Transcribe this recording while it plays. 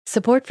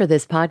Support for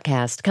this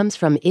podcast comes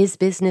from Is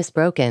Business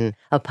Broken,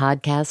 a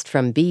podcast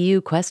from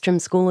BU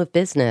Questrom School of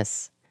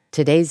Business.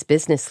 Today's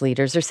business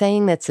leaders are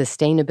saying that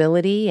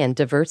sustainability and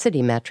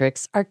diversity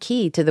metrics are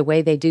key to the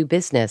way they do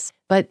business.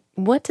 But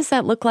what does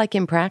that look like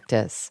in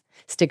practice?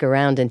 Stick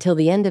around until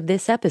the end of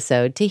this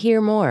episode to hear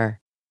more.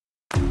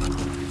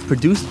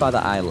 Produced by the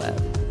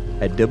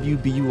iLab at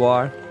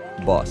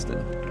WBUR,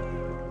 Boston.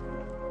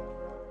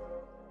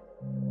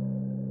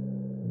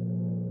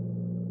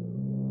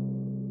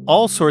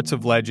 All sorts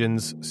of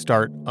legends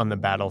start on the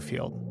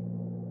battlefield.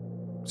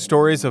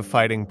 Stories of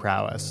fighting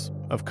prowess,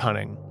 of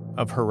cunning,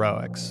 of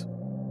heroics.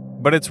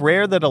 But it's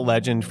rare that a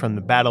legend from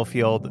the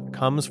battlefield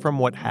comes from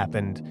what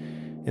happened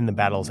in the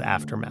battle's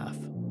aftermath.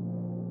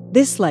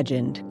 This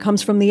legend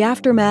comes from the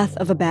aftermath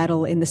of a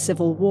battle in the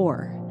Civil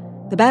War,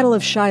 the Battle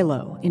of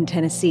Shiloh in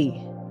Tennessee,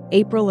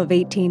 April of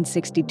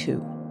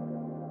 1862.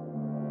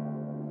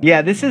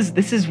 Yeah, this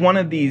is one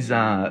of these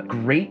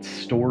great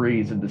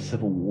stories of the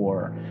Civil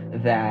War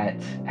that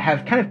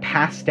have kind of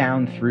passed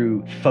down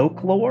through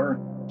folklore.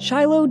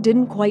 Shiloh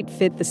didn't quite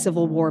fit the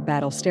Civil War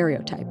battle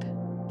stereotype,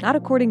 not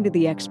according to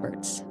the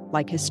experts,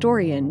 like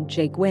historian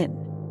Jake Wynn.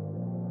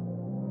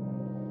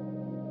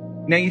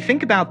 Now, you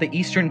think about the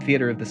Eastern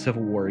Theater of the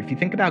Civil War. If you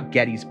think about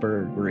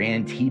Gettysburg or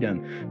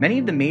Antietam, many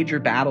of the major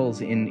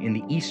battles in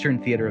the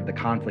Eastern Theater of the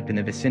conflict in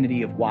the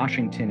vicinity of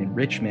Washington and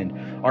Richmond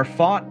are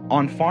fought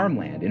on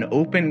farmland, in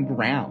open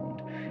ground.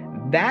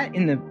 That,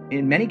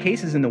 in many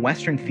cases in the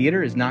Western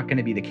Theater, is not going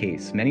to be the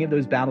case. Many of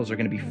those battles are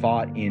going to be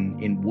fought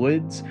in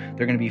woods.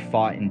 They're going to be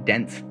fought in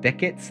dense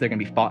thickets. They're going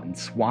to be fought in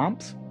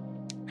swamps.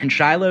 And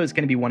Shiloh is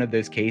going to be one of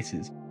those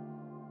cases.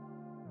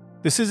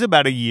 This is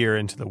about a year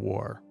into the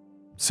war.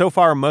 So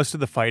far, most of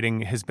the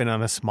fighting has been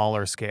on a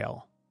smaller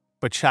scale.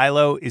 But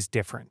Shiloh is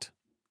different.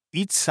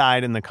 Each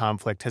side in the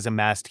conflict has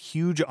amassed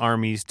huge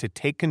armies to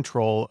take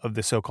control of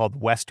the so-called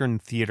Western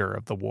Theater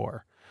of the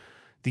war.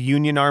 The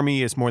Union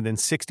Army is more than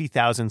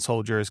 60,000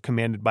 soldiers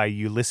commanded by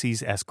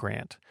Ulysses S.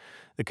 Grant.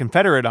 The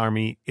Confederate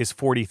Army is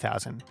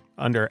 40,000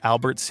 under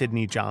Albert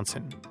Sidney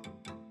Johnson.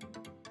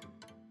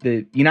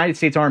 The United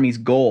States Army's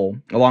goal,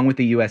 along with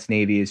the U.S.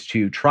 Navy, is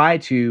to try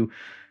to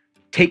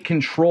take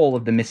control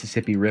of the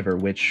Mississippi River,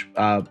 which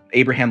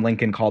Abraham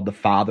Lincoln called the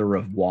father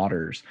of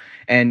waters.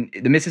 And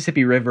the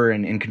Mississippi River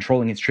and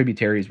controlling its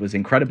tributaries was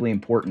incredibly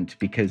important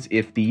because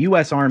if the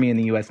U.S. Army and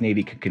the U.S.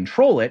 Navy could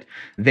control it,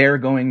 they're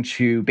going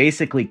to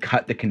basically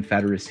cut the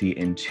Confederacy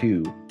in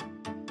two.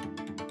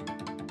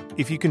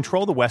 If you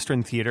control the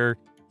Western Theater,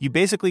 you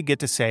basically get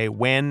to say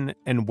when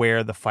and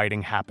where the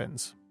fighting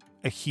happens.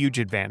 A huge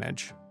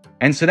advantage.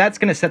 And so that's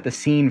going to set the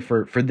scene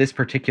for this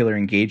particular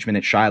engagement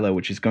at Shiloh,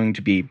 which is going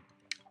to be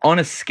on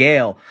a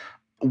scale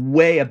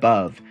way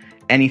above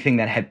anything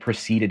that had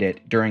preceded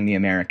it during the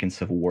American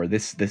Civil War.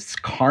 This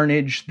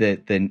carnage,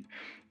 the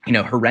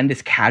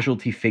horrendous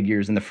casualty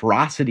figures and the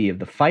ferocity of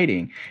the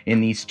fighting in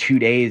these 2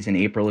 days in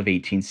April of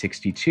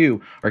 1862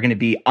 are going to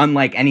be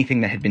unlike anything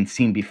that had been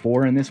seen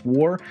before in this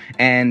war,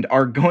 and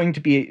are going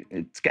to be,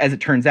 as it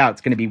turns out,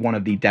 it's going to be one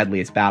of the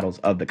deadliest battles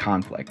of the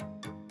conflict.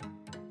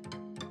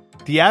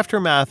 The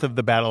aftermath of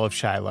the Battle of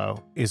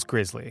Shiloh is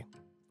grisly.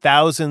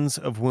 Thousands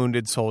of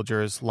wounded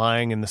soldiers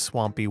lying in the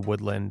swampy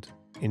woodland,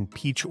 in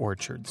peach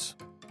orchards,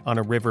 on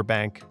a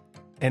riverbank,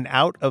 and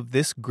out of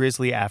this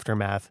grisly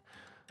aftermath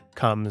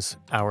comes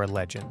our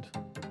legend.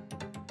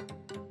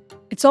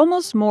 It's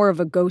almost more of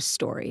a ghost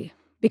story,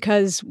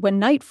 because when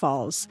night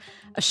falls,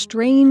 a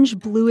strange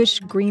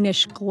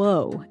bluish-greenish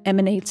glow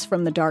emanates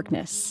from the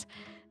darkness.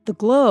 The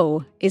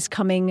glow is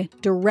coming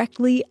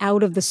directly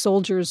out of the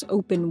soldiers'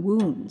 open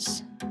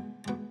wounds.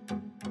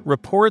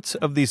 Reports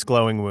of these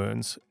glowing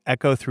wounds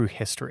echo through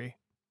history,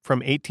 from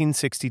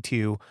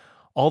 1862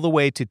 all the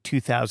way to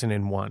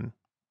 2001,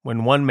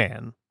 when one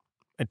man,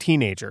 a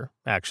teenager,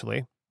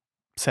 actually,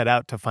 set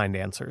out to find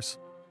answers.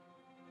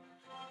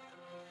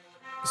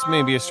 This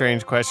may be a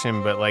strange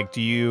question, but,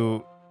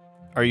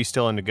 are you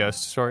still into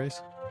ghost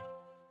stories?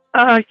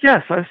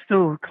 Yes, I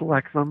still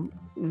collect them,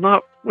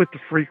 not with the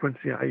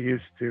frequency I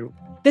used to.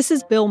 This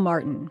is Bill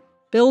Martin.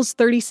 Bill's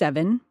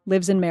 37,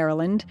 lives in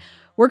Maryland,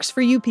 works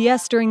for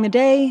UPS during the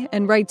day,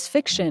 and writes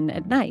fiction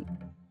at night.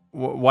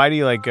 Why do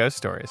you like ghost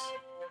stories?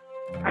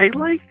 I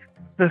like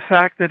the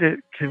fact that it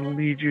can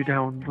lead you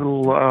down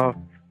little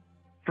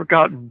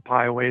forgotten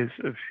byways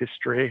of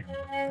history.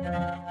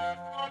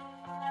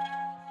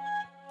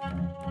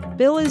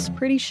 Bill is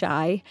pretty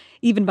shy,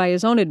 even by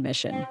his own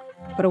admission.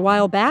 But a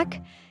while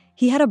back,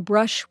 he had a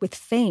brush with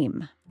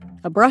fame.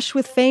 A brush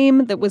with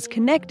fame that was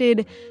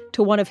connected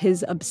to one of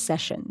his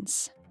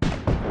obsessions.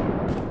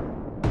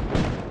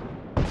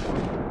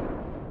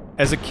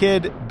 As a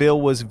kid, Bill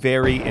was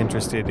very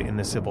interested in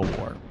the Civil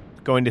War.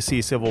 Going to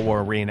see Civil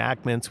War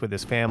reenactments with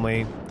his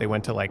family. They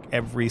went to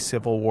every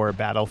Civil War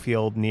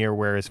battlefield near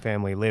where his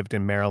family lived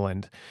in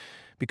Maryland.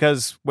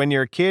 Because when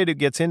you're a kid who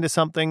gets into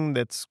something,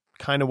 that's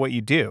kind of what you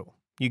do.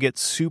 You get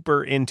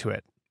super into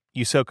it.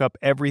 You soak up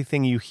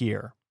everything you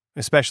hear,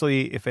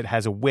 especially if it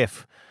has a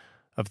whiff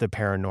of the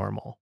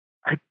paranormal.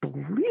 I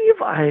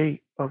believe I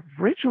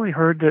originally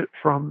heard it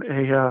from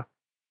a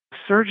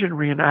surgeon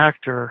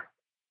reenactor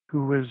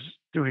who was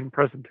doing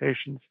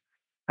presentations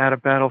at a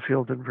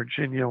battlefield in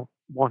Virginia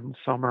one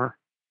summer.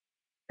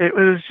 It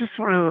was just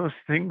one of those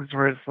things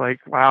where it's like,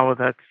 wow,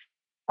 that's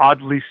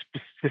oddly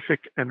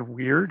specific and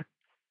weird.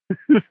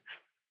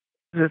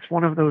 It's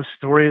one of those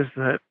stories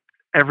that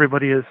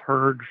everybody has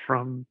heard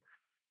from,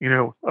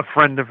 a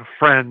friend of a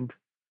friend.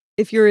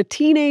 If you're a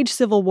teenage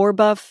Civil War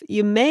buff,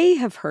 you may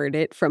have heard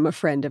it from a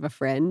friend of a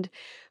friend,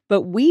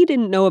 but we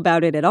didn't know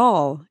about it at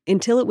all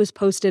until it was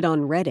posted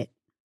on Reddit.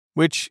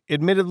 Which,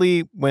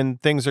 admittedly, when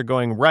things are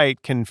going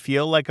right, can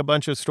feel like a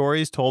bunch of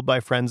stories told by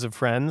friends of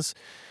friends.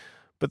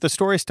 But the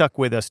story stuck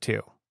with us,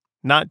 too.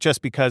 Not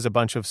just because a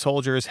bunch of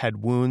soldiers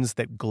had wounds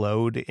that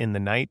glowed in the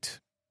night,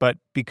 but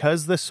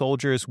because the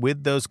soldiers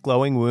with those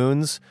glowing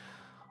wounds,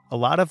 a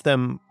lot of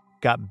them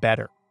got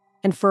better.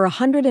 And for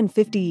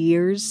 150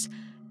 years,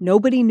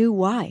 nobody knew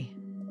why,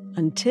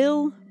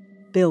 until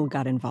Bill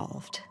got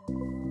involved.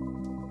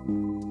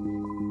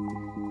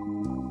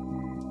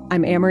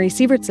 I'm Amory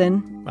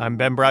Sievertson. I'm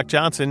Ben Brock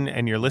Johnson,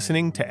 and you're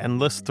listening to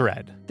Endless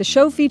Thread, The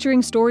show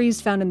featuring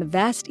stories found in the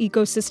vast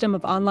ecosystem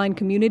of online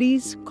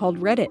communities called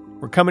Reddit.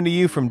 We're coming to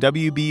you from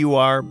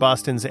WBUR,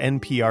 Boston's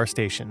NPR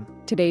station.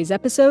 Today's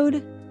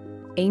episode,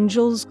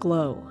 Angels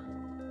Glow.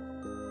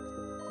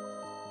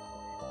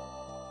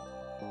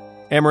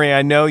 Amory,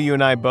 I know you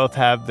and I both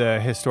have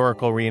the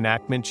historical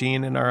reenactment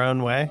gene in our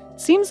own way.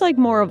 Seems like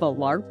more of a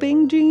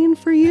LARPing gene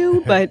for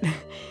you, but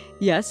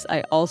yes,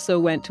 I also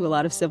went to a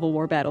lot of Civil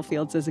War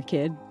battlefields as a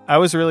kid. I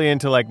was really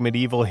into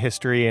medieval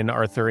history and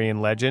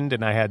Arthurian legend,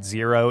 and I had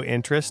zero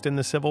interest in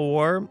the Civil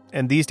War.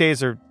 And these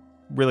days are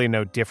really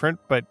no different.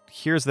 But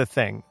here's the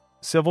thing.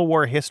 Civil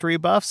War history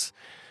buffs,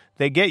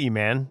 they get you,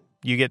 man.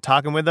 You get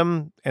talking with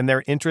them, and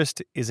their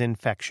interest is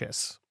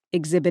infectious.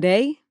 Exhibit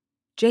A,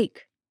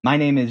 Jake. My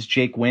name is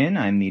Jake Wynn.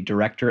 I'm the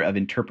Director of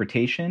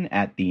Interpretation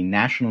at the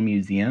National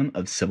Museum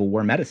of Civil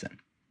War Medicine.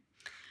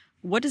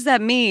 What does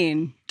that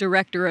mean,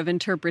 Director of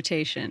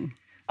Interpretation?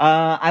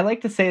 I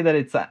like to say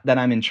that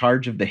I'm in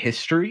charge of the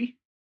history.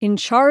 In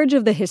charge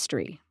of the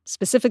history,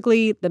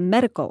 specifically the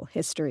medical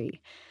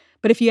history.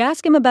 But if you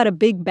ask him about a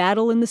big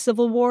battle in the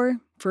Civil War,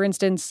 for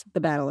instance, the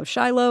Battle of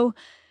Shiloh,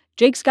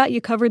 Jake's got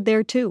you covered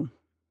there too.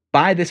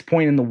 By this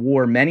point in the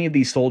war, many of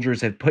these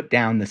soldiers had put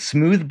down the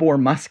smoothbore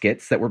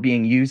muskets that were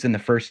being used in the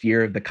first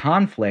year of the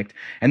conflict,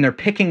 and they're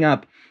picking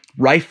up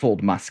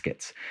rifled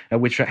muskets,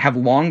 which have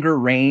longer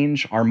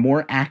range, are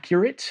more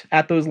accurate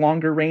at those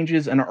longer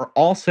ranges, and are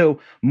also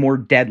more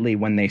deadly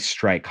when they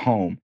strike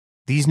home.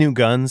 These new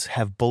guns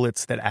have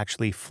bullets that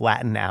actually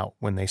flatten out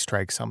when they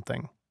strike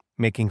something,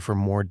 making for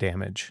more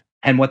damage.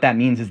 And what that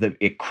means is that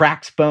it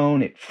cracks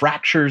bone, it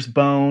fractures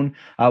bone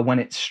when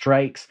it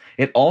strikes.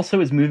 It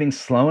also is moving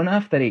slow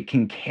enough that it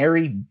can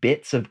carry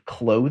bits of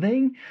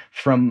clothing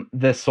from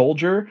the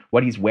soldier,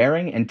 what he's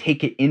wearing, and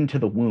take it into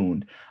the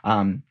wound.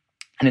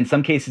 And in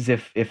some cases,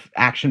 if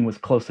action was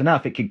close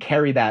enough, it could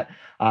carry that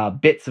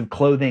bits of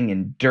clothing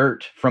and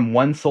dirt from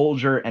one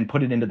soldier and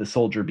put it into the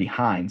soldier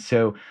behind.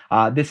 So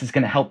this is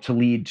going to help to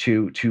lead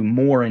to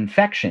more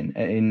infection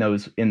in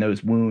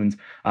those wounds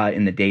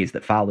in the days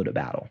that followed a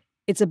battle.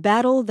 It's a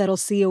battle that'll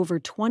see over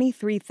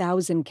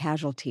 23,000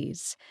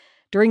 casualties.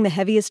 During the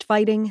heaviest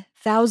fighting,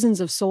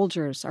 thousands of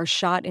soldiers are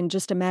shot in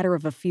just a matter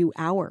of a few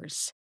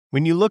hours.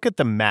 When you look at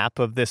the map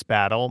of this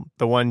battle,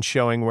 the one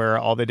showing where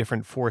all the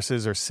different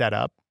forces are set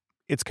up,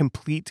 it's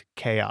complete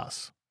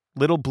chaos.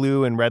 Little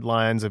blue and red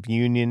lines of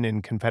Union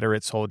and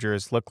Confederate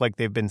soldiers look like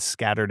they've been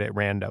scattered at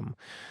random.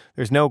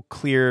 There's no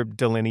clear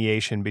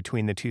delineation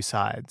between the two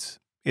sides.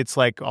 It's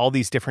like all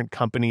these different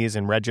companies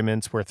and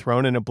regiments were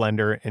thrown in a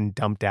blender and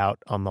dumped out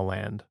on the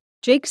land.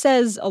 Jake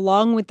says,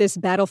 along with this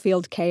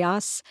battlefield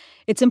chaos,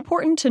 it's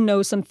important to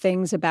know some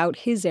things about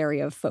his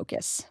area of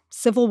focus,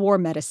 Civil War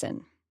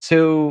medicine.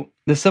 So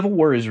the Civil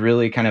War is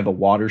really kind of a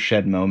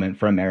watershed moment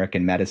for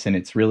American medicine.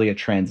 It's really a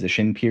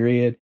transition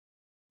period.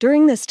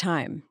 During this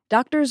time,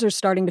 doctors are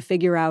starting to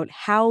figure out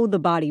how the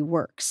body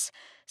works.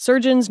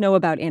 Surgeons know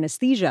about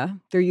anesthesia.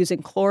 They're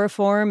using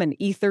chloroform and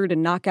ether to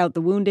knock out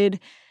the wounded,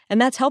 and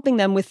that's helping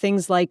them with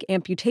things like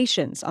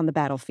amputations on the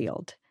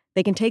battlefield.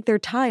 They can take their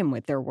time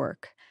with their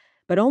work,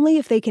 but only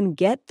if they can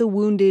get the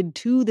wounded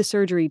to the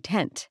surgery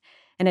tent.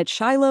 And at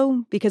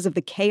Shiloh, because of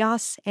the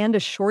chaos and a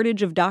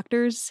shortage of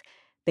doctors,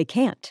 they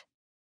can't.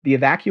 The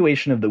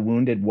evacuation of the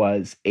wounded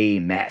was a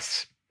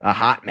mess, a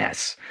hot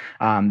mess.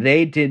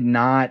 They did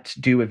not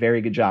do a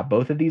very good job.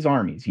 Both of these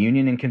armies,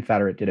 Union and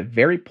Confederate, did a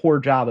very poor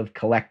job of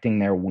collecting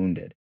their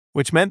wounded.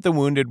 Which meant the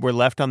wounded were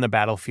left on the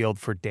battlefield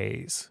for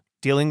days,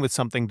 dealing with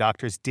something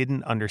doctors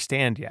didn't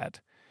understand yet,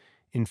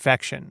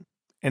 infection.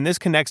 And this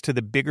connects to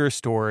the bigger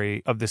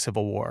story of the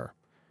Civil War,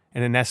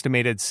 and an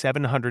estimated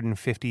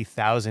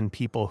 750,000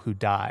 people who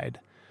died.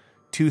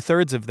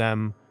 2/3 of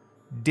them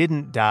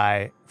didn't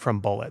die from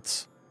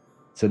bullets.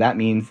 So that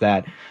means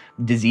that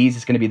disease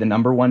is going to be the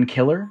number one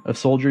killer of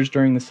soldiers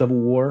during the Civil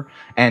War,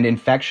 and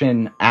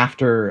infection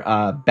after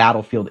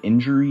battlefield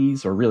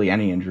injuries, or really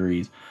any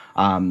injuries,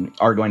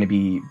 are going to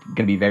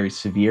be very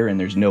severe, and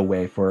there's no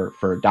way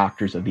for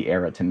doctors of the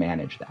era to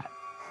manage that.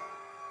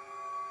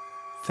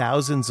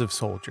 Thousands of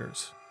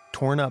soldiers,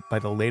 torn up by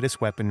the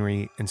latest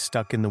weaponry and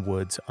stuck in the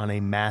woods on a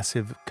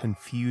massive,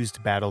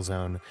 confused battle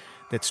zone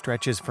that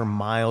stretches for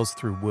miles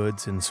through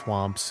woods and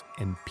swamps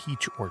and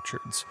peach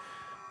orchards,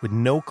 with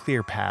no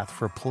clear path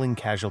for pulling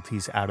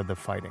casualties out of the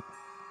fighting.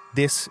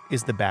 This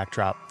is the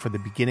backdrop for the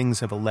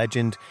beginnings of a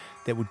legend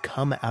that would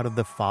come out of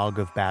the fog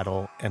of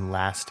battle and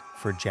last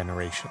for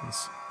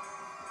generations.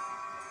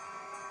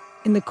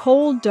 In the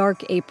cold,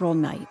 dark April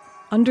night,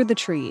 under the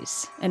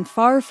trees, and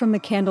far from the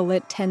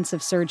candlelit tents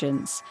of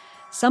surgeons,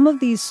 some of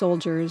these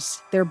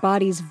soldiers, their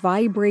bodies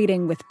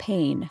vibrating with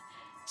pain,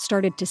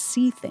 started to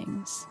see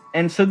things.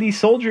 And so these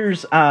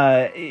soldiers,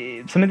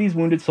 some of these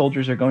wounded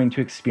soldiers are going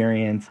to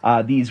experience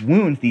these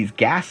wounds, these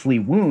ghastly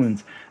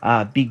wounds,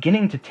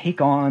 beginning to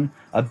take on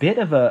a bit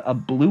of a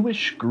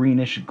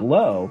bluish-greenish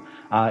glow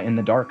in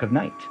the dark of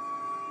night.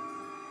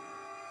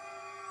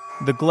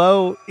 The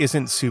glow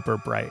isn't super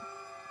bright,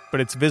 but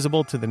it's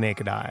visible to the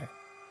naked eye,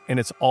 and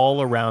it's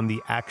all around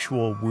the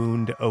actual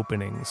wound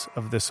openings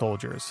of the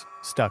soldiers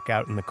stuck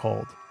out in the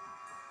cold.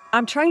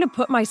 I'm trying to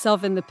put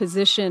myself in the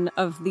position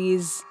of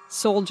these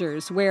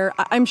soldiers where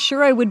I'm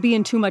sure I would be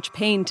in too much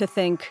pain to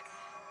think,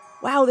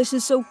 wow, this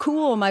is so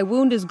cool, my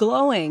wound is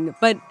glowing.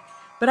 But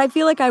I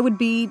feel like I would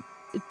be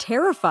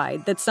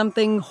terrified that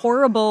something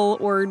horrible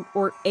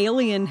or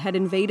alien had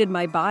invaded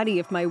my body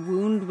if my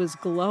wound was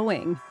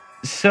glowing.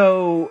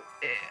 So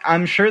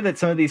I'm sure that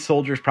some of these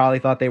soldiers probably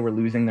thought they were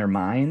losing their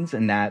minds,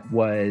 and that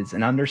was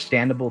an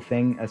understandable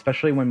thing,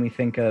 especially when we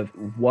think of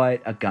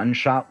what a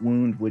gunshot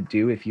wound would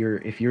do if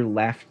you're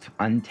left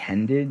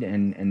untended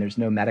and there's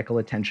no medical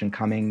attention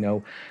coming,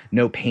 no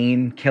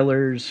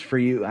painkillers for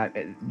you.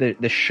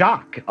 The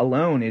shock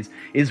alone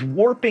is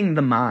warping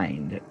the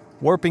mind.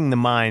 Warping the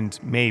mind,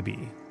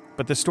 maybe,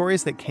 but the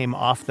stories that came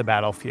off the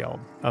battlefield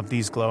of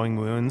these glowing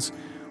wounds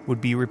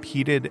would be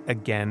repeated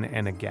again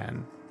and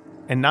again.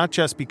 And not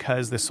just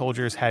because the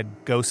soldiers had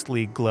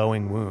ghostly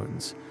glowing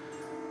wounds.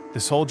 The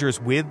soldiers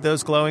with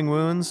those glowing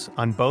wounds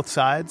on both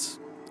sides,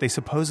 they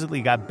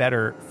supposedly got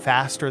better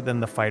faster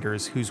than the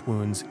fighters whose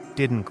wounds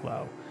didn't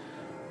glow,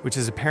 which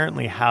is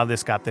apparently how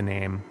this got the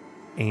name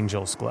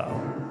Angel's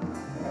Glow.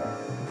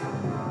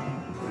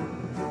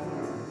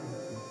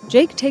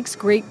 Jake takes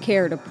great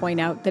care to point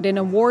out that in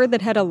a war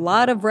that had a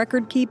lot of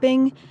record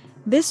keeping,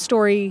 this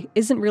story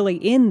isn't really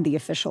in the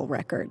official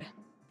record.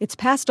 It's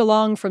passed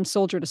along from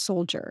soldier to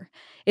soldier.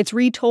 It's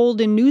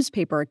retold in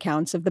newspaper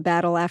accounts of the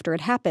battle after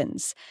it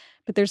happens.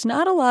 But there's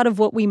not a lot of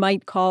what we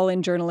might call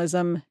in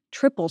journalism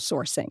triple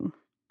sourcing.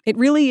 It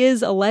really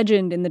is a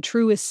legend in the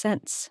truest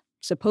sense,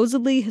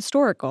 supposedly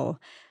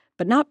historical,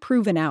 but not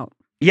proven out.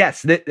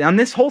 Yes, on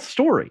this whole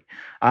story,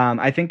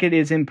 I think it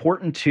is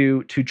important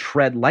to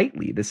tread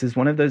lightly. This is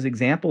one of those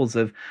examples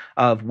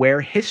of where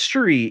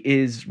history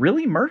is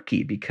really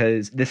murky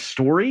because this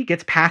story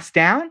gets passed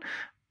down.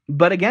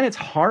 But again, it's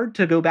hard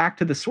to go back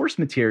to the source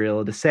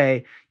material to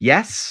say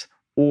yes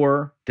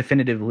or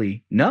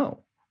definitively no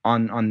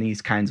on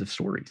these kinds of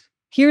stories.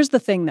 Here's the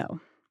thing,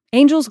 though.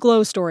 Angel's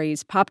Glow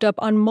stories popped up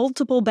on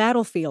multiple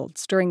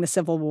battlefields during the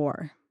Civil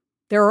War.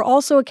 There are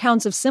also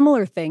accounts of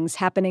similar things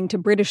happening to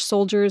British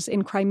soldiers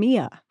in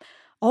Crimea,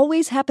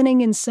 always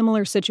happening in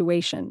similar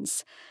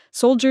situations.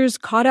 Soldiers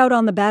caught out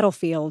on the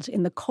battlefield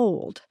in the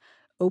cold,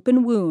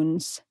 open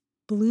wounds,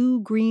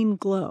 blue-green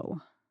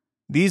glow.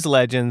 These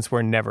legends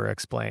were never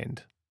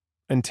explained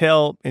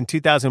until, in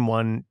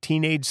 2001,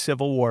 teenage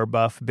Civil War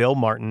buff Bill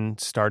Martin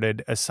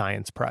started a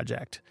science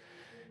project.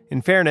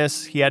 In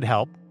fairness, he had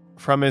help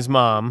from his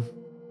mom,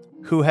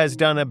 who has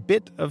done a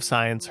bit of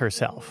science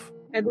herself.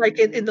 And like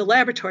in the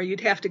laboratory,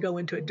 you'd have to go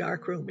into a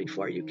dark room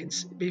before you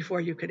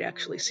could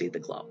actually see the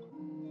glow.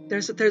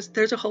 There's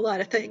a whole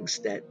lot of things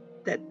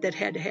that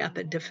had to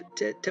happen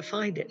to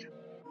find it.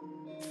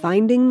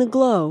 Finding the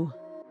glow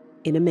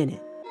in a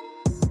minute.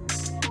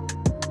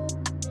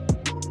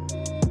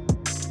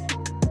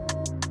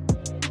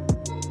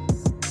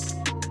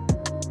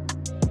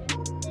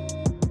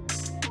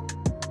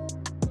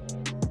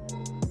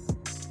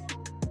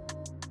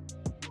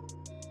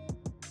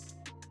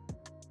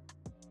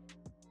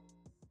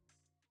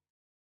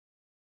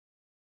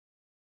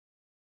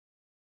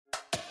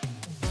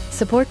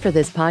 Support for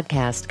this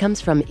podcast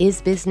comes from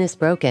Is Business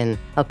Broken,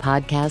 a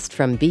podcast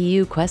from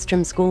BU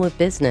Questrom School of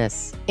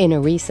Business. In a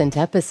recent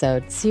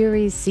episode,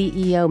 Series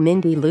CEO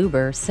Mindy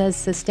Luber says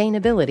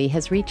sustainability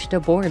has reached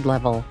a board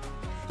level.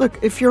 Look,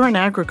 if you're an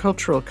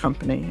agricultural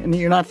company and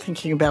you're not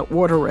thinking about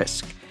water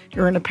risk,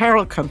 you're an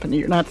apparel company,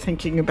 you're not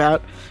thinking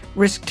about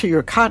risk to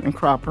your cotton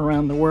crop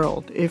around the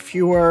world. If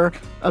you're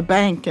a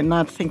bank and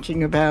not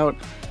thinking about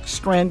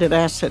stranded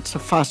assets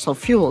of fossil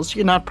fuels,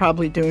 you're not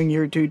probably doing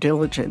your due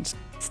diligence.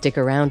 Stick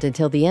around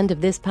until the end of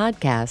this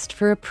podcast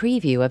for a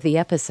preview of the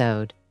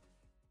episode.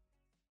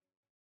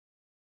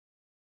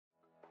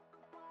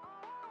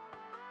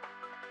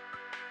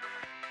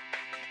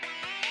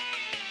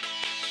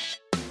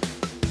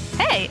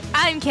 Hey,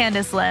 I'm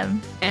Candace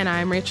Lim. And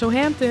I'm Rachel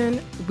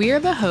Hampton. We're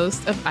the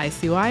hosts of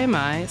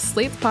ICYMI,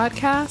 Slate's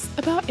podcast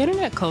about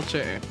internet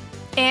culture.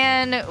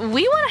 And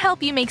we want to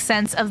help you make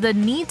sense of the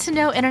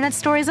need-to-know internet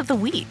stories of the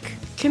week.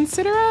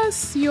 Consider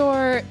us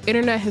your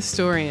internet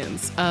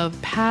historians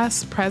of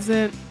past,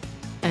 present,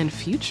 and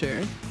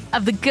future.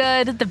 Of the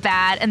good, the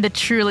bad, and the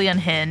truly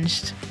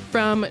unhinged.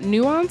 From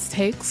nuanced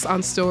takes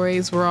on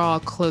stories we're all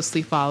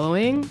closely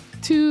following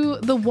to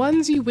the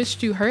ones you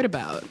wished you heard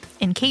about.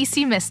 In case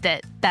you missed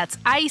it, that's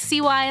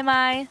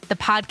ICYMI, the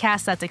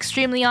podcast that's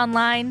extremely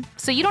online,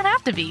 so you don't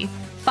have to be.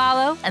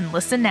 Follow and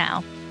listen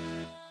now.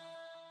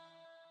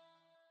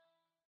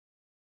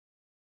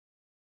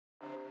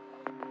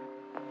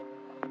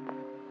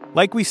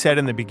 Like we said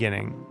in the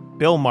beginning,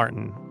 Bill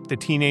Martin, the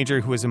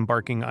teenager who was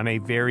embarking on a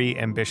very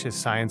ambitious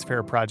science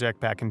fair project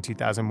back in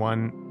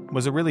 2001,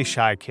 was a really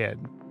shy kid.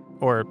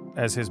 Or,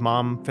 as his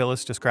mom,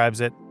 Phyllis,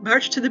 describes it,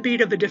 march to the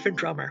beat of a different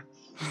drummer.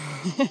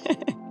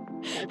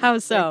 How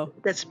so?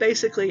 That's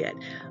basically it.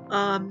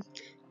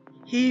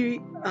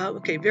 Very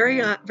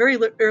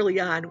early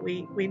on,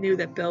 we knew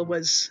that Bill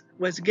was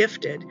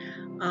gifted,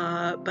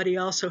 but he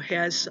also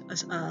has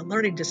a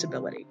learning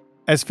disability.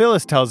 As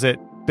Phyllis tells it,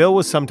 Bill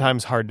was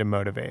sometimes hard to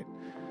motivate.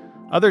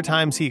 Other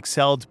times he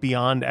excelled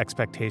beyond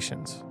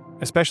expectations,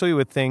 especially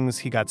with things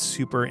he got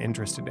super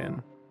interested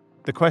in.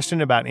 The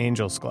question about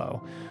Angel's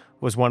Glow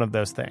was one of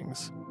those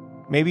things,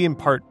 maybe in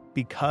part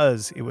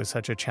because it was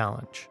such a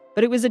challenge.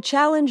 But it was a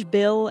challenge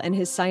Bill and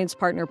his science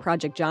partner,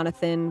 Project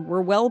Jonathan,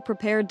 were well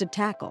prepared to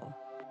tackle,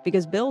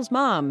 because Bill's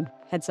mom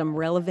had some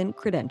relevant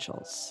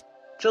credentials.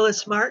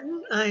 Phyllis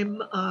Martin,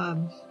 I'm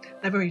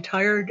a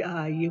retired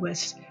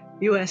USDA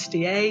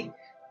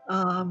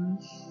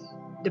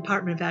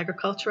Department of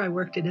Agriculture. I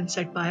worked in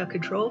insect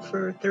biocontrol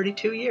for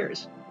 32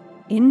 years.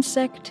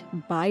 Insect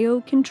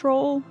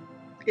biocontrol?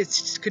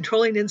 It's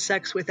controlling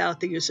insects without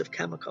the use of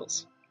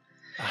chemicals.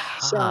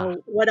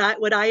 So what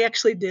I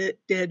actually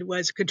did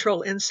was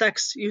control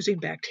insects using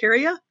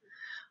bacteria.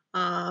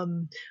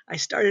 I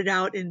started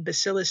out in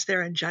Bacillus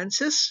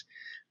thuringiensis,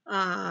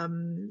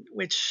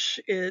 which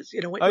is,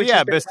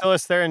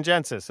 Bacillus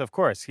thuringiensis, of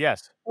course,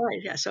 yes.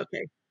 Right, yes,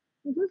 okay.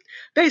 Mm-hmm.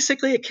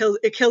 Basically, it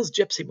kills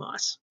gypsy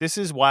moths. This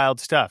is wild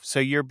stuff. So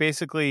you're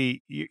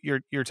basically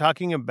you're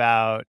talking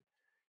about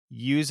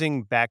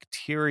using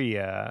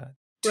bacteria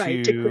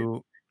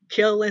to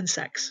kill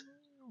insects.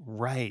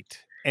 Right.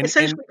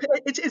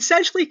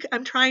 Essentially,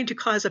 I'm trying to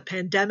cause a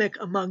pandemic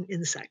among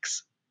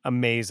insects.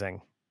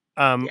 Amazing.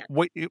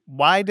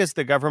 Why does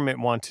the government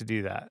want to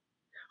do that?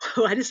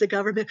 Why does the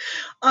government?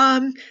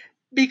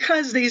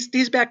 Because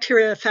these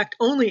bacteria affect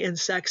only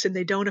insects and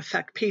they don't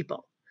affect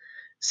people.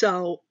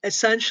 So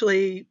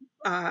essentially,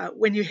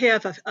 when you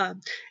have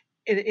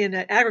in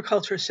an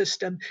agriculture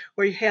system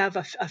where you have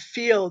a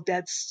field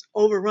that's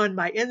overrun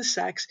by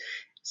insects,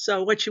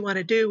 so what you want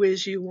to do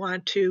is you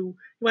want to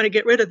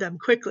get rid of them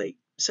quickly.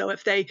 So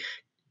if they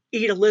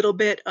eat a little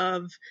bit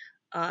of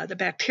the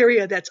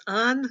bacteria that's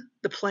on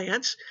the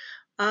plants,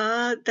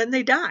 then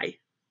they die.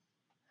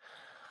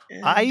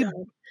 And,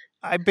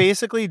 I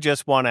basically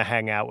just want to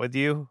hang out with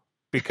you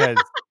because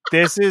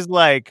this is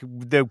like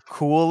the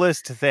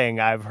coolest thing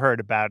I've heard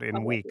about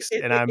in weeks,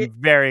 and I'm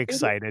very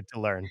excited to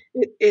learn.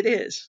 It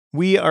is.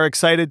 We are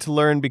excited to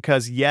learn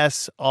because,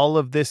 yes, all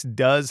of this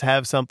does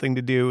have something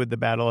to do with the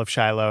Battle of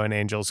Shiloh and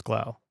Angel's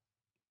Glow.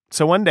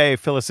 So one day,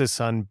 Phyllis's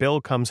son,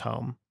 Bill, comes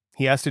home.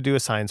 He has to do a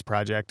science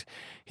project.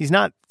 He's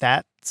not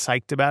that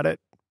psyched about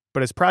it,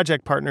 but his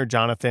project partner,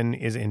 Jonathan,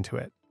 is into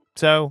it.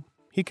 So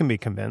he can be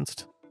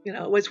convinced.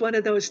 It was one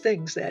of those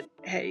things that,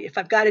 hey, if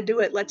I've got to do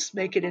it, let's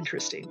make it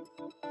interesting.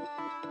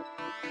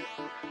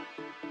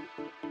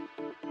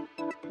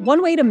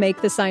 One way to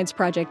make the science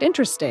project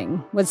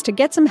interesting was to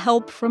get some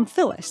help from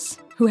Phyllis,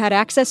 who had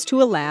access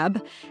to a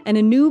lab and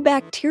a new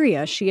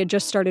bacteria she had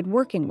just started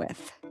working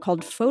with,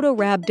 called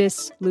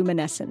Photorhabdus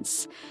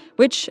luminescens,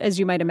 which, as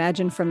you might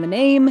imagine from the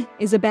name,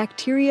 is a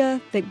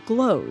bacteria that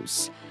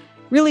glows.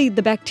 Really,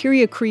 the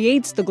bacteria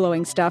creates the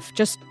glowing stuff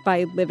just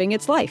by living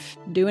its life,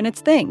 doing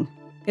its thing.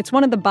 It's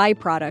one of the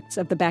byproducts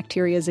of the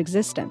bacteria's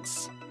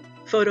existence.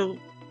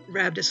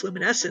 Photorhabdus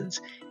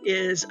luminescens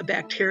is a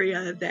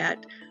bacteria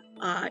that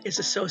is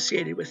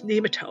associated with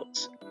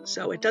nematodes.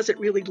 So it doesn't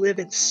really live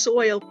in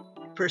soil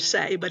per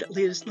se, but it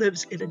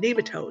lives in a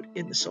nematode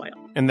in the soil.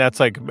 And that's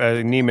like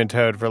a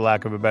nematode, for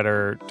lack of a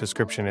better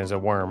description, is a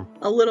worm.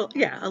 A little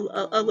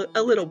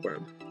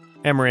worm.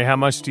 Emery, how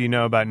much do you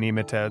know about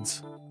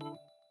nematodes?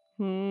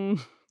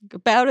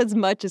 About as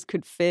much as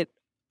could fit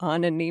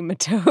on a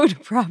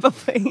nematode,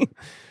 probably.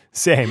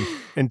 Same,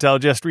 until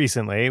just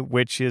recently,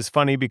 which is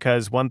funny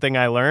because one thing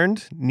I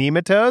learned,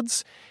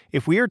 nematodes,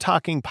 if we are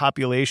talking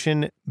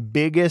population,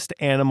 biggest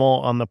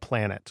animal on the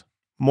planet.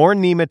 More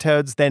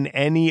nematodes than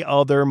any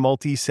other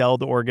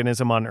multi-celled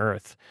organism on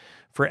Earth.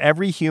 For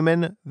every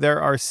human, there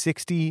are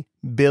 60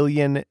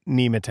 billion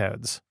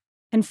nematodes.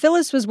 And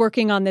Phyllis was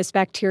working on this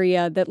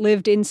bacteria that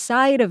lived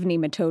inside of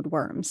nematode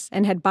worms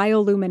and had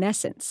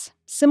bioluminescence,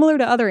 similar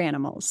to other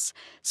animals,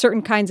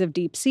 certain kinds of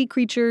deep sea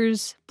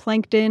creatures,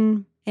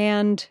 plankton,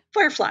 and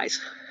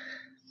fireflies.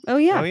 Oh,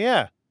 yeah. Oh,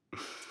 yeah.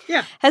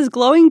 Yeah. Has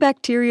glowing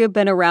bacteria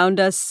been around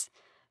us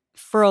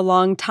for a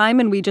long time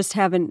and we just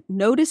haven't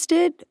noticed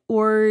it?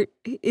 Or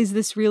is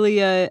this really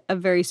a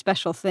very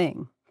special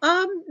thing?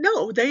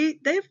 No,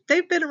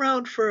 they've been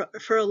around for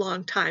a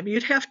long time.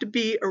 You'd have to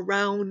be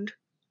around,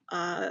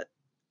 where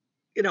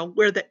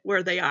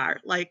they are.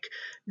 Like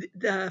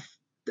the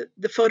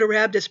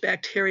Photorhabdus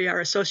bacteria are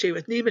associated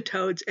with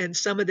nematodes, and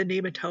some of the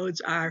nematodes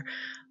are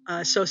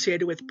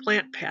associated with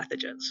plant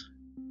pathogens.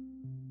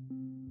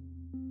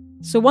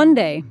 So one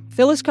day,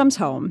 Phyllis comes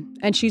home,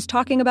 and she's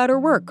talking about her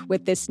work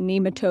with this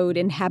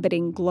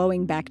nematode-inhabiting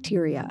glowing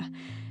bacteria.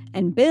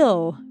 And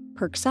Bill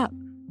perks up.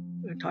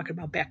 We were talking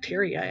about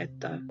bacteria at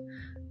the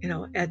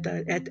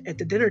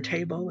dinner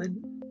table,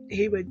 and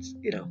he would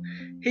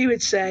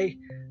say,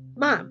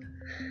 "Mom,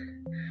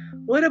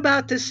 what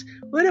about this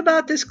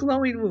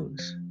glowing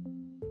wounds?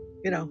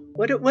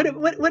 What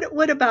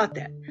about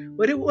that?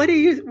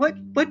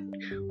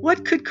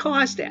 What could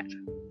cause that?"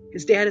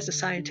 His dad is a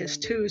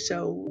scientist too,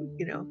 so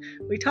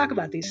we talk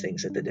about these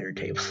things at the dinner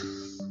table.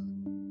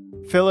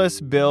 Phyllis,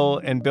 Bill,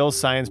 and Bill's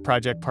science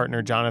project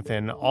partner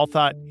Jonathan all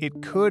thought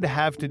it could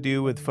have to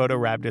do with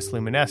Photorhabdus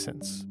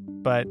luminescens,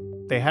 but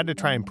they had to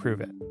try and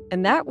prove it.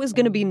 And that was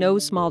going to be no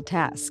small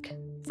task.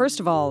 First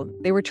of all,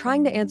 they were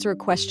trying to answer a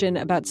question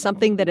about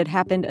something that had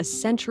happened a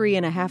century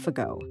and a half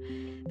ago.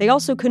 They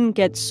also couldn't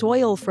get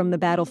soil from the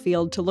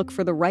battlefield to look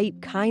for the right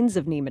kinds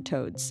of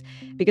nematodes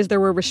because there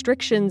were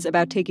restrictions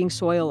about taking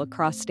soil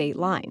across state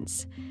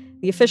lines.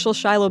 The official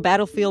Shiloh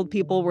battlefield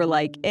people were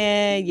like,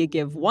 you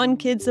give one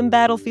kid some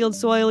battlefield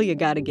soil, you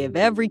gotta give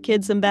every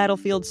kid some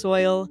battlefield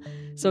soil.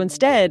 So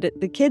instead,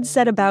 the kids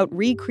set about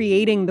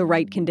recreating the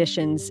right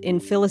conditions in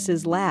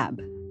Phyllis's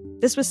lab.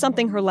 This was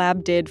something her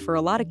lab did for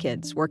a lot of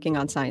kids working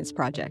on science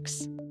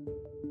projects.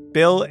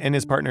 Bill and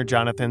his partner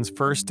Jonathan's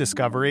first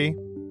discovery,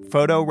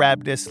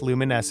 Photorhabdus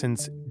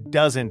luminescens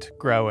doesn't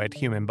grow at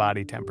human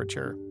body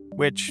temperature,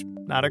 which,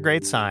 not a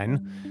great sign.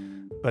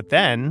 But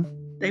then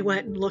they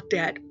went and looked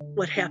at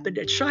what happened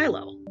at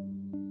Shiloh.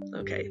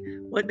 Okay,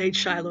 what made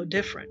Shiloh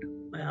different?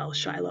 Well,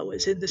 Shiloh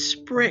was in the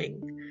spring.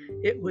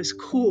 It was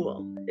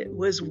cool. It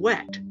was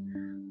wet.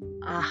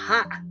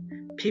 Aha!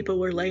 People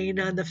were laying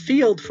on the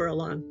field for a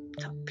long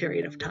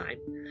period of time.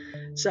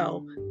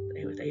 So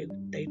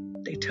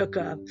they took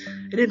an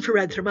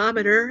infrared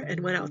thermometer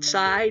and went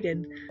outside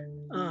and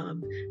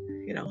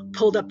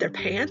pulled up their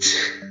pants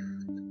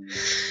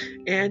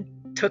and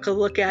took a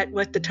look at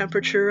what the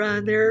temperature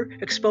on their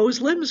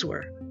exposed limbs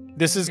were.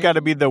 This has got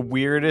to be the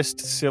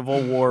weirdest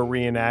Civil War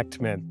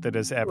reenactment that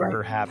has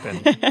ever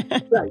happened.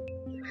 Right.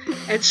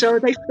 And so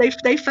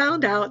they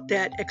found out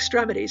that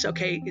extremities,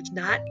 okay, it's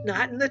not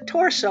in the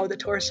torso. The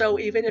torso,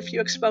 even if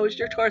you exposed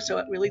your torso,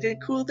 it really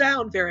didn't cool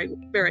down very,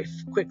 very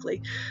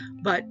quickly.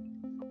 But,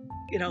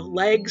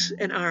 legs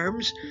and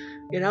arms,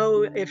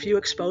 if you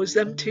expose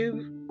them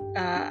to,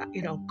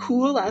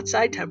 cool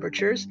outside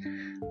temperatures,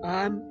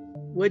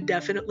 would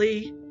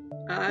definitely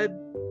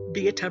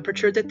be a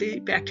temperature that the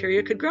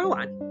bacteria could grow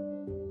on.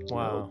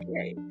 Wow.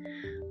 Okay.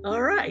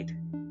 All right.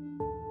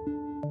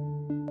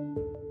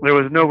 There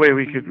was no way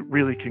we could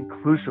really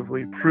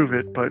conclusively prove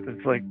it, but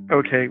it's like,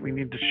 okay, we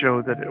need to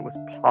show that it was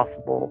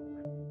possible.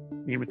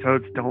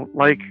 Nematodes don't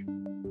like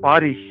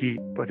body heat,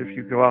 but if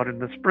you go out in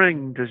the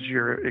spring, does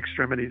your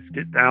extremities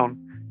get down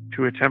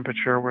to a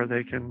temperature where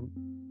they can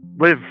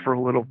live for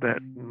a little bit?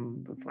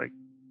 And it's like,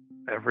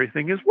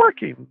 everything is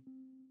working.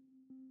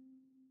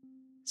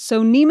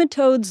 So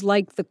nematodes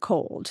like the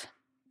cold.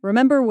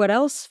 Remember what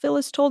else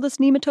Phyllis told us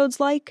nematodes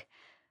like?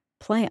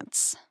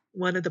 Plants.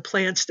 One of the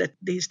plants that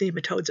these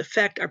nematodes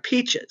affect are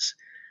peaches.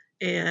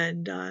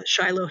 And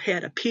Shiloh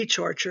had a peach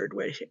orchard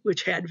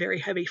which had very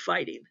heavy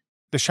fighting.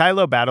 The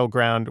Shiloh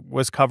battleground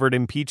was covered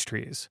in peach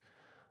trees.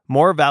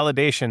 More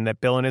validation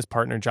that Bill and his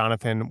partner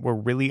Jonathan were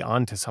really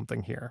onto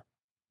something here.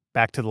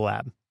 Back to the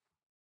lab.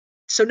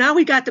 So now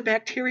we got the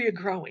bacteria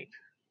growing.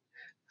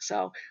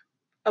 So,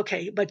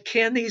 okay, but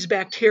can these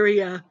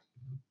bacteria,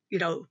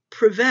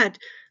 prevent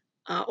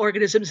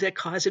organisms that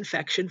cause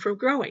infection from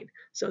growing?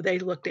 So they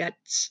looked at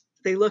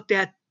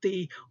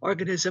the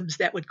organisms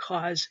that would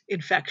cause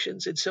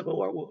infections in Civil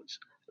War wounds.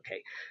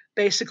 Okay,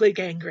 basically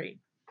gangrene.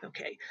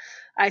 Okay,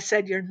 I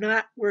said you're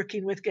not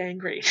working with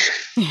gangrene.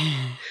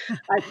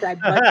 I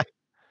said,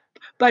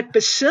 but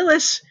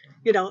bacillus,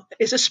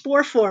 is a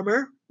spore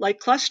former like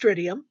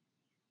Clostridium.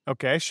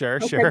 Okay, sure,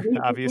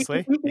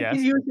 obviously, yes.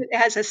 You use it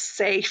as a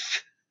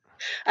safe,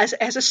 as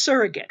a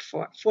surrogate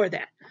for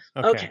that.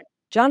 Okay.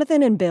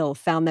 Jonathan and Bill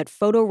found that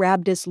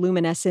Photorhabdus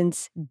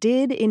luminescens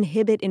did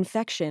inhibit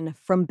infection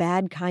from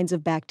bad kinds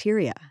of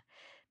bacteria.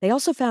 They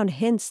also found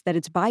hints that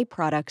its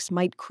byproducts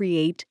might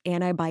create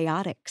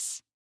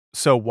antibiotics.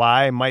 So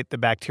why might the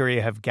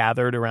bacteria have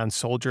gathered around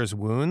soldiers'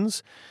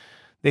 wounds?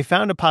 They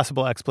found a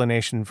possible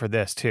explanation for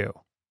this, too.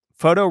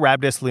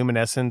 Photorhabdus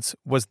luminescens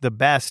was the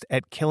best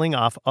at killing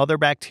off other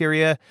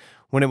bacteria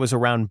when it was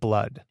around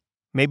blood,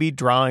 maybe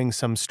drawing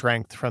some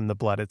strength from the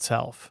blood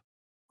itself.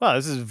 Well,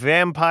 this is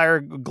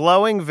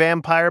glowing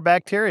vampire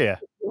bacteria.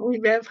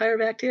 Glowing vampire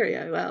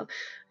bacteria. Well,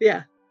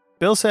 yeah.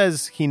 Bill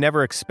says he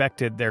never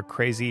expected their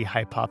crazy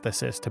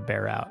hypothesis to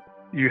bear out.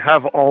 You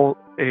have all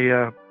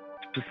a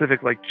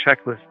specific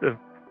checklist of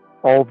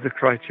all the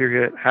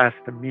criteria it has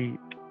to meet.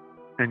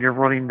 and you're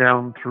running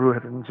down through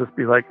it and just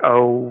be like,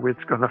 oh,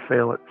 it's going to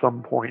fail at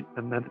some point.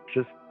 And then it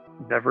just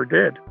never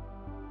did.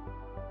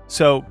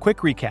 So, quick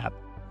recap.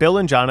 Bill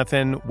and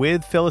Jonathan,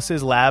 with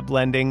Phyllis's lab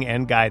lending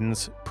and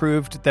guidance,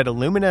 proved that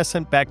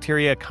luminescent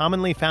bacteria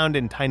commonly found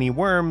in tiny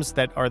worms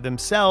that are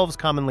themselves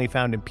commonly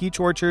found in peach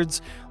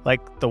orchards,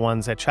 like the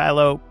ones at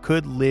Shiloh,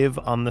 could live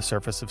on the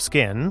surface of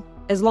skin.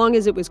 As long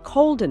as it was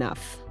cold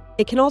enough.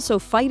 It can also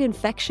fight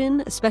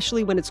infection,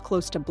 especially when it's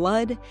close to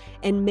blood,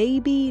 and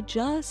maybe,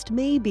 just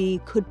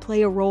maybe, could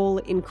play a role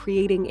in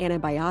creating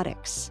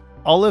antibiotics.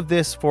 All of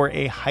this for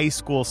a high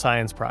school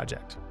science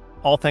project.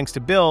 All thanks to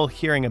Bill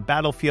hearing a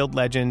battlefield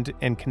legend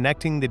and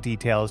connecting the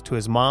details to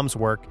his mom's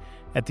work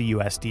at the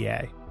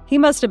USDA. He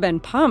must have been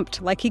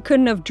pumped, like he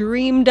couldn't have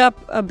dreamed up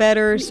a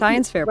better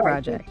science fair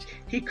project.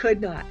 He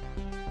could not.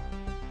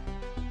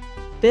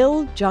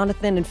 Bill,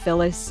 Jonathan, and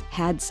Phyllis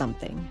had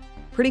something.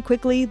 Pretty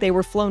quickly, they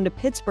were flown to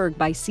Pittsburgh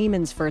by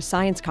Siemens for a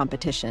science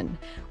competition,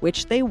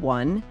 which they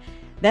won.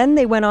 Then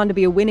they went on to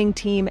be a winning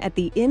team at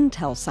the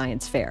Intel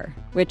Science Fair,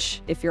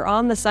 which, if you're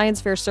on the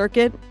science fair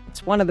circuit,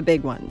 it's one of the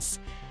big ones.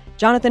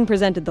 Jonathan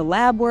presented the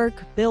lab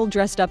work, Bill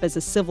dressed up as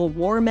a Civil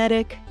War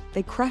medic.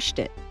 They crushed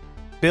it.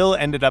 Bill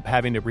ended up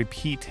having to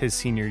repeat his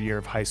senior year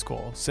of high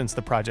school since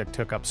the project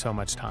took up so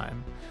much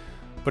time.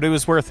 But it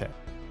was worth it.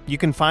 You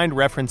can find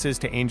references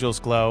to Angel's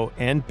Glow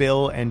and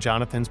Bill and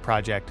Jonathan's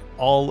project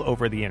all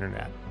over the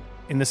internet.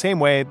 In the same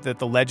way that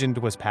the legend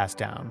was passed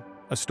down,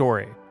 a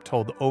story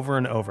told over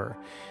and over,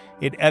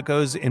 it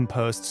echoes in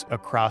posts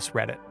across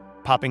Reddit,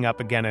 popping up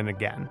again and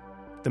again.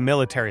 The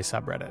military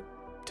subreddit,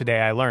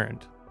 Today I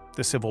Learned,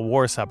 the Civil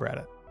War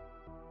subreddit.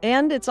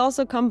 And it's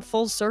also come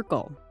full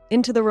circle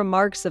into the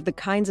remarks of the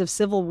kinds of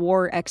Civil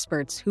War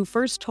experts who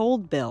first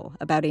told Bill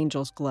about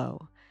Angel's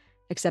Glow.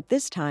 Except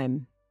this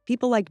time,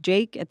 people like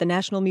Jake at the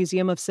National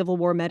Museum of Civil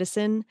War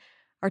Medicine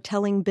are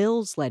telling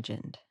Bill's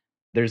legend.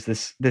 There's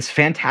this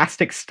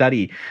fantastic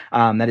study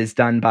that is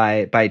done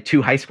by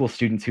two high school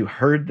students who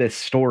heard this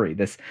story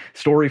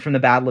from the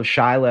Battle of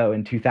Shiloh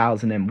in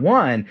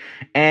 2001,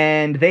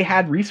 and they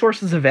had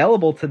resources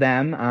available to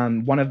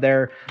them. One of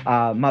their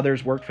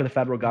mothers worked for the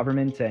federal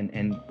government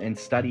and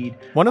studied.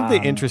 One of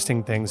the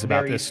interesting things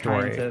about this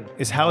story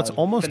is how it's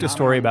almost a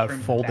story about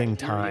folding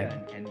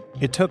time.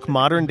 It took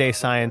modern-day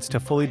science to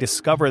fully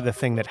discover the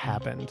thing that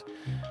happened,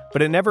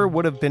 but it never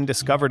would have been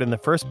discovered in the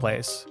first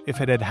place if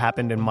it had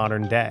happened in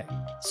modern day.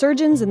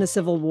 Surgeons in the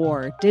Civil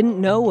War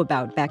didn't know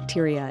about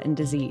bacteria and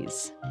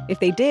disease. If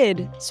they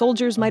did,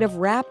 soldiers might have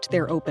wrapped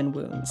their open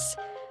wounds.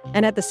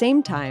 And at the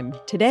same time,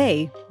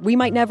 today, we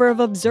might never have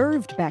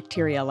observed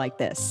bacteria like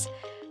this.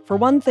 For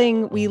one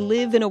thing, we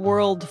live in a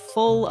world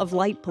full of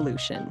light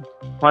pollution.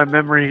 My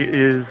memory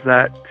is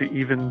that to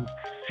even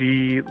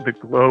see the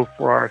glow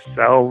for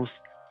ourselves,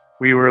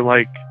 we were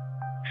like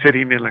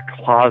sitting in a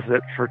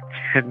closet for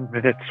 10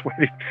 minutes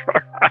waiting for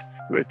our eyes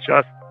to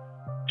adjust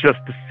just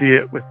to see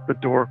it with the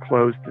door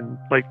closed in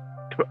like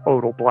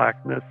total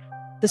blackness.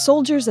 The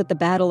soldiers at the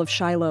Battle of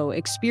Shiloh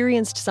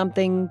experienced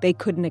something they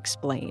couldn't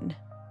explain.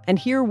 And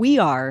here we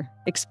are,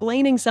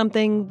 explaining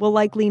something we'll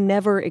likely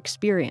never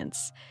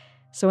experience.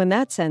 So in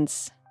that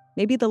sense,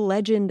 maybe the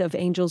legend of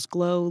Angel's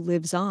Glow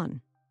lives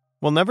on.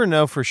 We'll never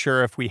know for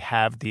sure if we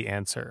have the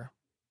answer.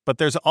 But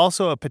there's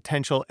also a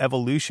potential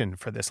evolution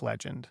for this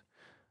legend.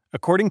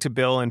 According to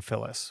Bill and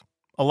Phyllis,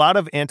 a lot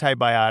of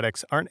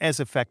antibiotics aren't as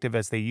effective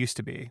as they used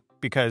to be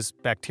because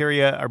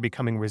bacteria are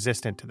becoming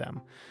resistant to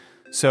them.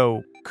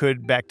 So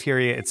could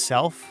bacteria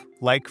itself,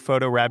 like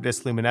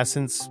Photorhabdus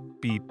luminescens,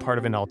 be part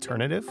of an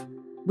alternative?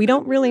 We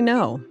don't really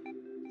know.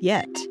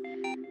 Yet.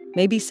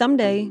 Maybe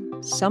someday,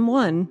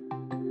 someone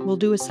will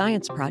do a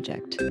science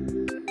project.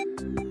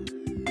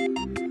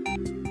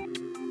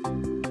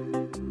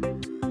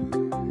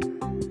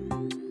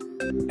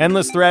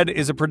 Endless Thread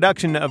is a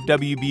production of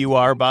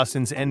WBUR,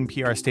 Boston's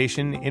NPR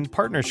station, in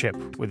partnership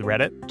with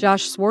Reddit.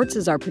 Josh Swartz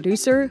is our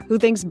producer, who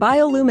thinks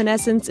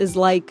bioluminescence is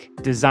like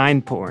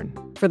design porn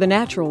for the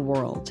natural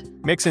world.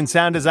 Mix and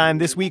sound design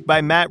this week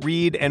by Matt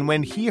Reed, and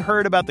when he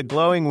heard about the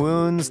glowing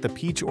wounds, the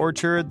peach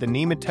orchard, the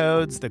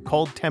nematodes, the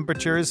cold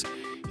temperatures,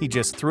 he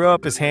just threw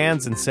up his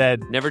hands and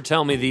said, "Never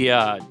tell me the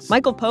odds."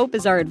 Michael Pope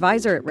is our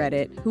advisor at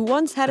Reddit, who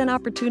once had an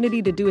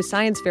opportunity to do a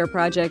science fair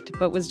project,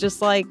 but was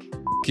just like,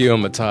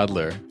 I'm a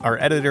toddler. Our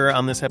editor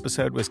on this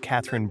episode was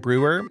Catherine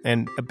Brewer,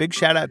 and a big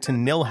shout out to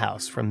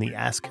Nilhouse from the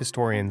Ask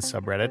Historians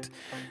subreddit.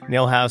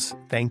 Nilhouse,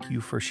 thank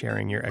you for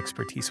sharing your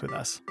expertise with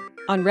us.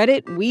 On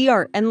Reddit, we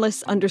are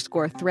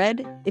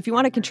endless_thread. If you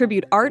want to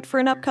contribute art for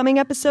an upcoming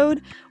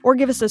episode or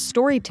give us a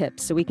story tip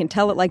so we can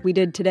tell it like we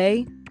did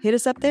today, hit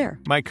us up there.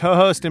 My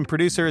co-host and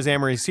producer is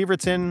Amory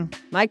Sievertson.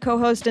 My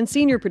co-host and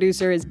senior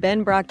producer is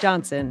Ben Brock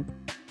Johnson.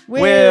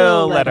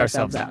 We'll let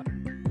ourselves out.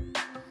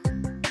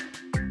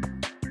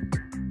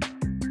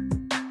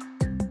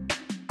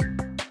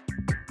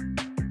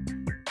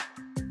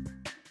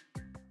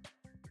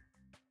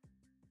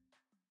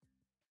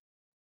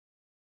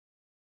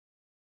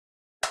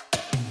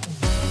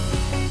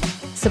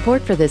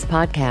 Support for this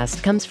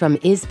podcast comes from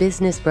Is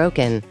Business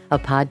Broken, a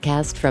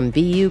podcast from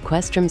BU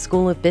Questrom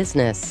School of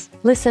Business.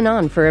 Listen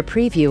on for a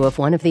preview of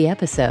one of the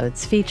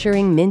episodes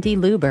featuring Mindy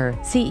Luber,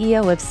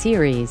 CEO of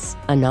Ceres,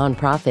 a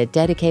nonprofit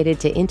dedicated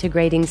to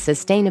integrating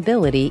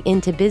sustainability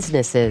into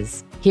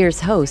businesses. Here's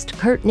host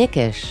Kurt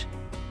Nickisch.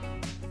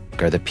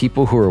 Are the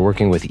people who are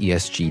working with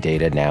ESG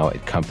data now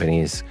at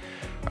companies,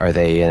 are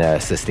they in a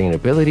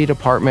sustainability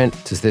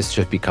department? Does this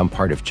just become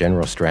part of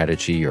general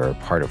strategy or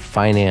part of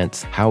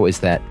finance? How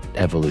is that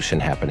evolution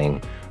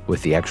happening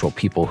with the actual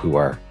people who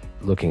are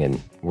looking and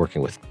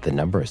working with the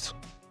numbers?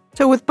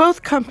 So with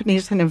both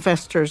companies and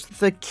investors,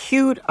 the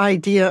cute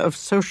idea of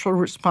social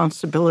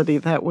responsibility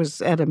that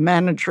was at a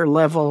manager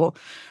level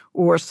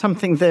or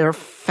something their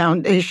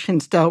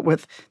foundations dealt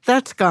with,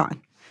 that's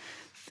gone.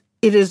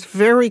 It is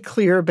very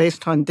clear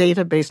based on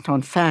data, based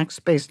on facts,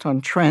 based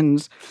on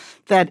trends,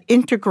 that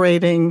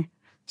integrating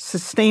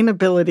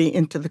sustainability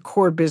into the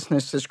core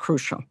business is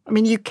crucial. I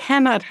mean, you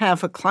cannot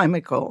have a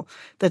climate goal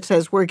that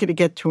says we're going to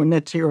get to a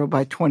net zero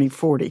by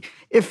 2040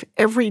 if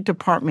every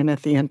department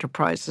at the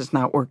enterprise is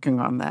not working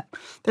on that.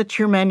 That's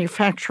your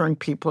manufacturing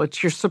people.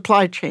 It's your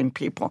supply chain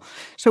people.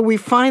 So we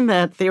find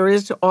that there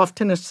is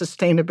often a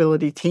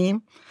sustainability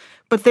team,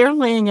 but they're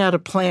laying out a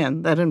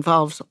plan that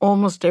involves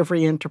almost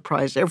every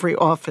enterprise, every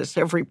office,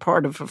 every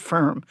part of a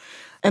firm.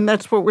 And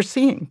that's what we're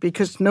seeing,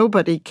 because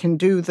nobody can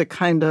do the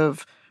kind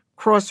of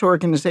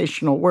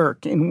cross-organizational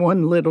work in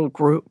one little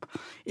group.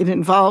 It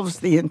involves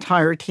the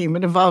entire team.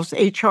 It involves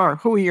HR.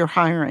 Who are you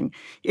hiring?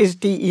 Is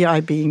DEI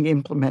being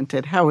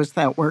implemented? How is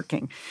that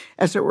working?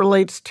 As it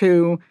relates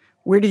to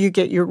where do you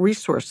get your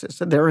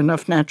resources? Are there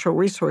enough natural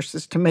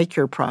resources to make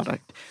your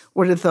product?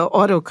 What are the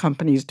auto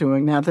companies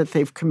doing now that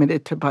they've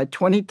committed to by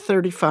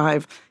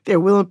 2035, there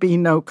will be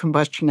no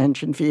combustion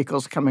engine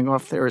vehicles coming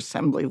off their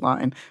assembly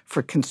line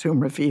for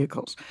consumer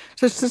vehicles?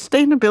 So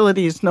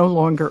sustainability is no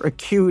longer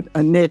acute,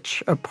 a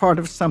niche, a part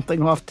of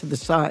something off to the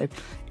side.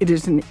 It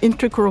is an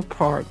integral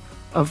part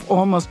of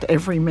almost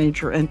every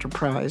major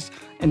enterprise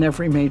and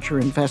every major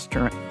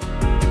investor.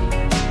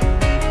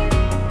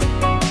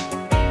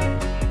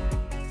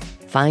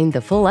 Find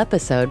the full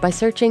episode by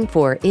searching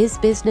for Is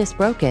Business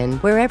Broken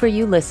wherever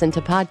you listen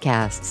to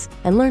podcasts,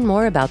 and learn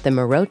more about the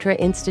Marotra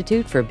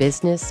Institute for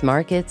Business,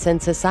 Markets,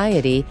 and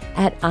Society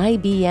at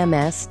ibms.bu.edu.